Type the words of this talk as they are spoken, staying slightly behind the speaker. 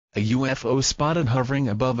a UFO spotted hovering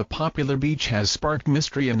above a popular beach has sparked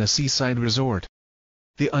mystery in a seaside resort.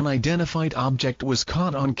 The unidentified object was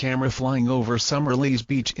caught on camera flying over Summerleys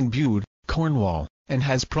Beach in Bude, Cornwall, and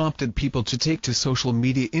has prompted people to take to social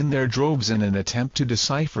media in their droves in an attempt to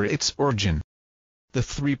decipher its origin. The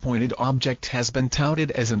three-pointed object has been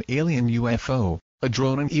touted as an alien UFO, a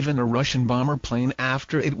drone and even a Russian bomber plane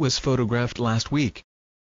after it was photographed last week.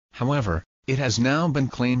 However, it has now been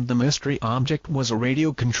claimed the mystery object was a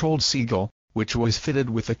radio-controlled seagull, which was fitted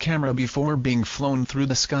with a camera before being flown through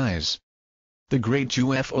the skies. The great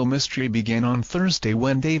UFO mystery began on Thursday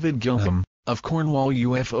when David Gilham, of Cornwall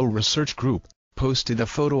UFO Research Group, posted a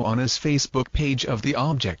photo on his Facebook page of the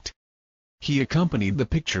object. He accompanied the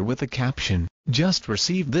picture with a caption, "Just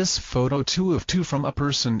received this photo 2 of 2 from a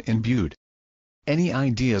person in Bude. Any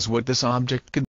ideas what this object could